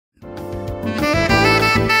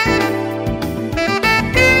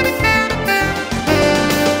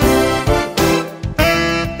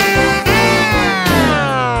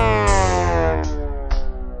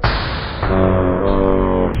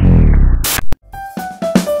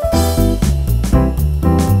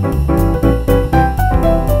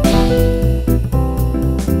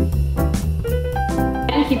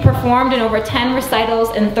performed in over 10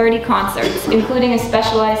 recitals and 30 concerts, including a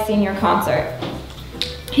specialized senior concert.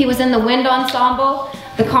 He was in the wind ensemble,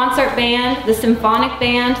 the concert band, the symphonic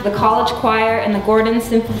band, the college choir, and the Gordon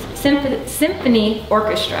Symphony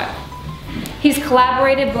Orchestra. He's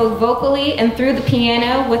collaborated both vocally and through the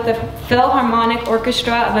piano with the Philharmonic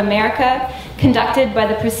Orchestra of America, conducted by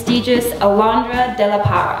the prestigious Alondra de la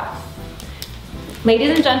Parra.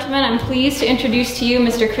 Ladies and gentlemen, I'm pleased to introduce to you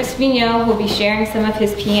Mr. Chris Vigneau, who will be sharing some of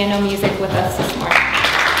his piano music with us this morning.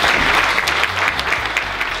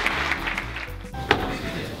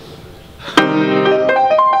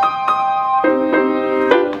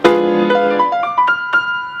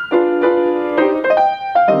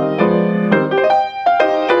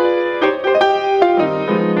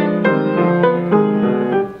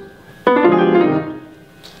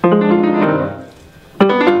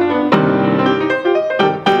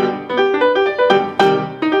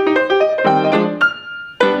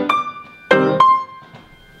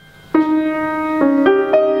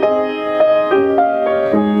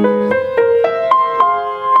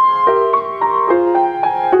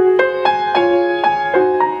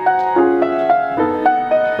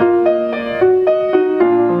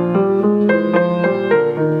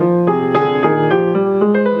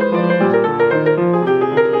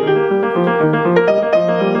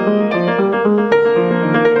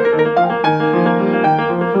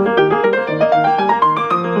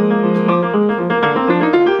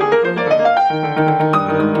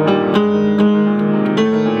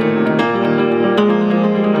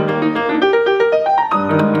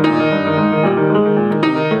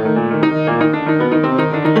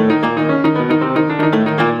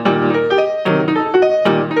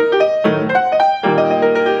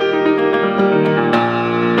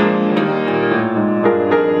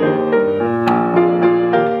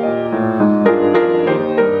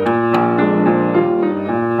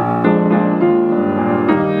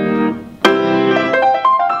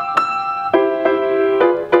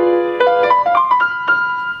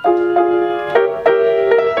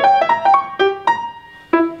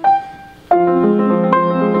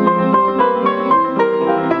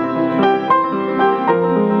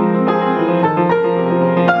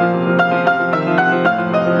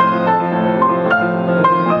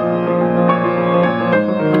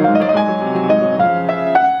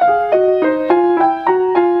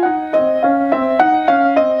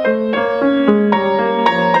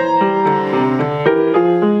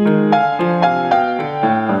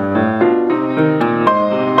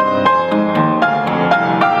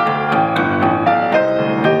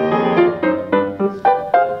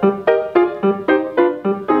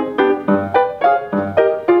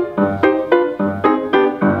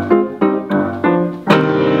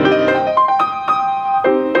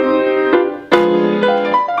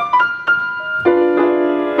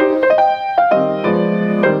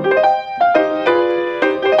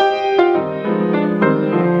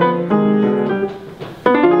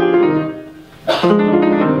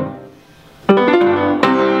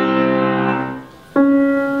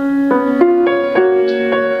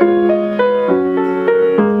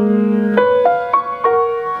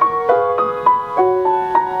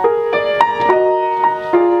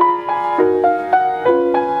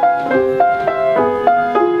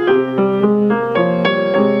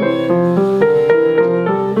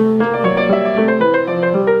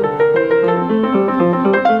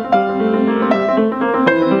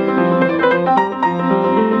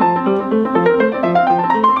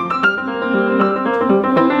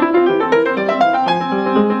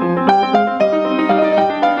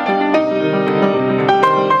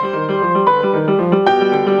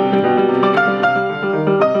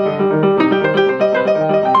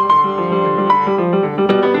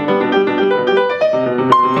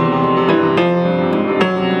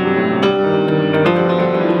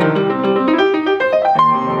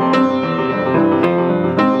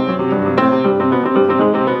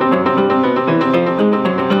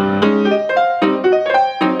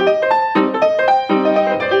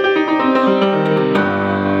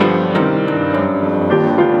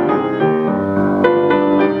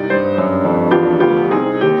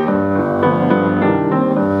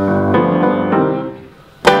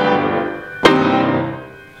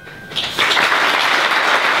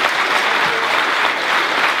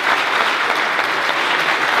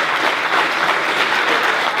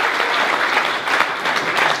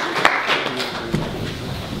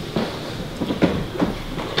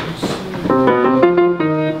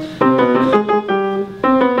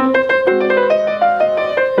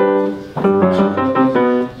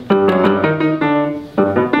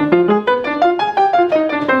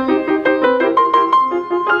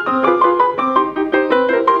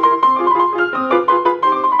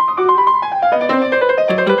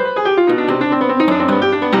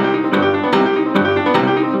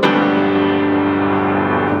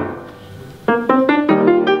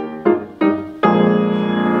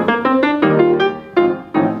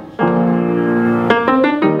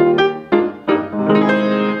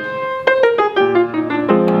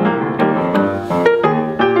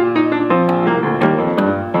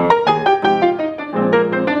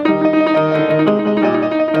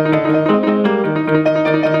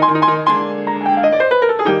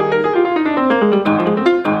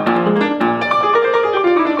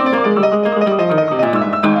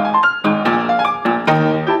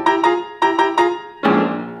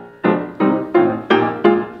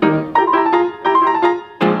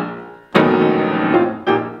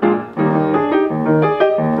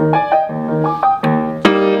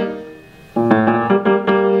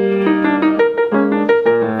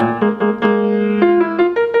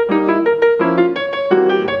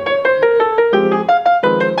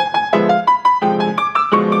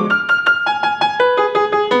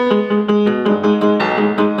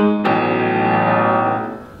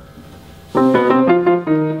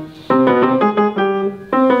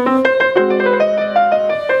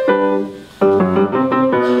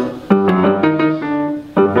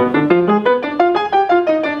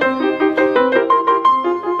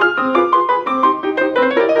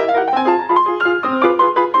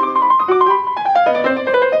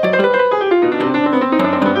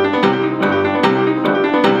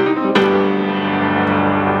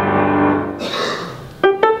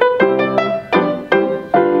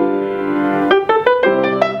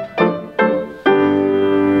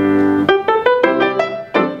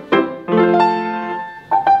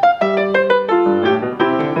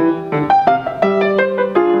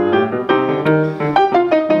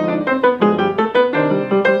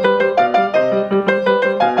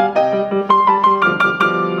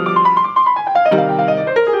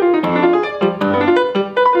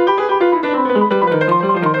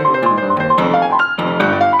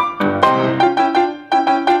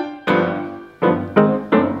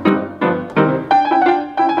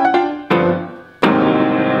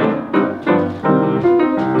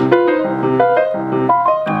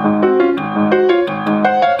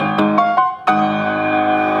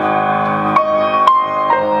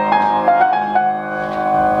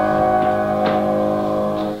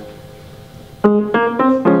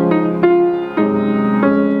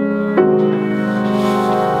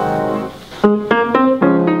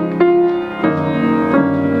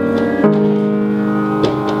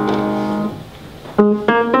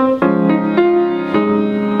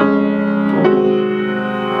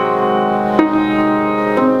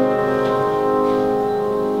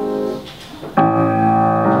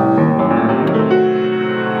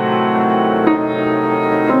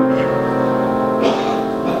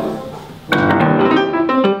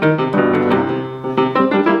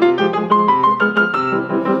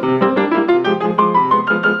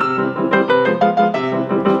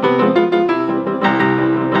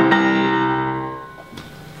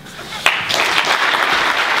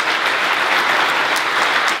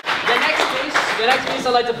 the next piece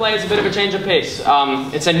I'd like to play is a bit of a change of pace.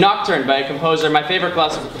 It's a nocturne by a composer, my favorite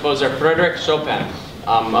classical composer, Frédéric Chopin,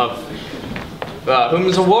 of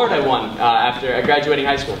whose award I won after graduating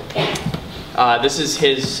high school. This is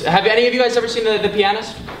his. Have any of you guys ever seen The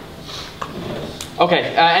Pianist?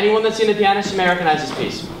 Okay, anyone that's seen The Pianist, you may recognize this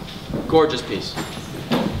piece. Gorgeous piece.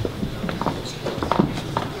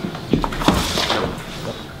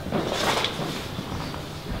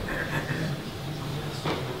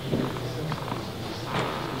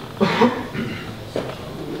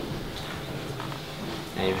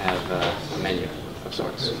 And you have a menu of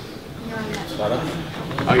sorts.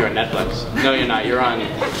 Oh, you're on Netflix. No, you're not. You're on...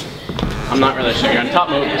 I'm not really sure. You're on Top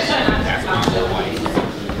Movies.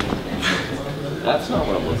 That's not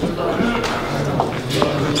what I'm looking for.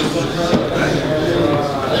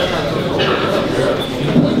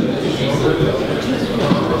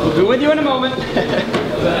 We'll be with you in a moment.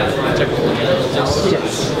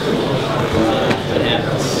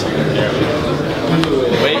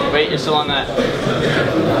 Wait, you're still on that.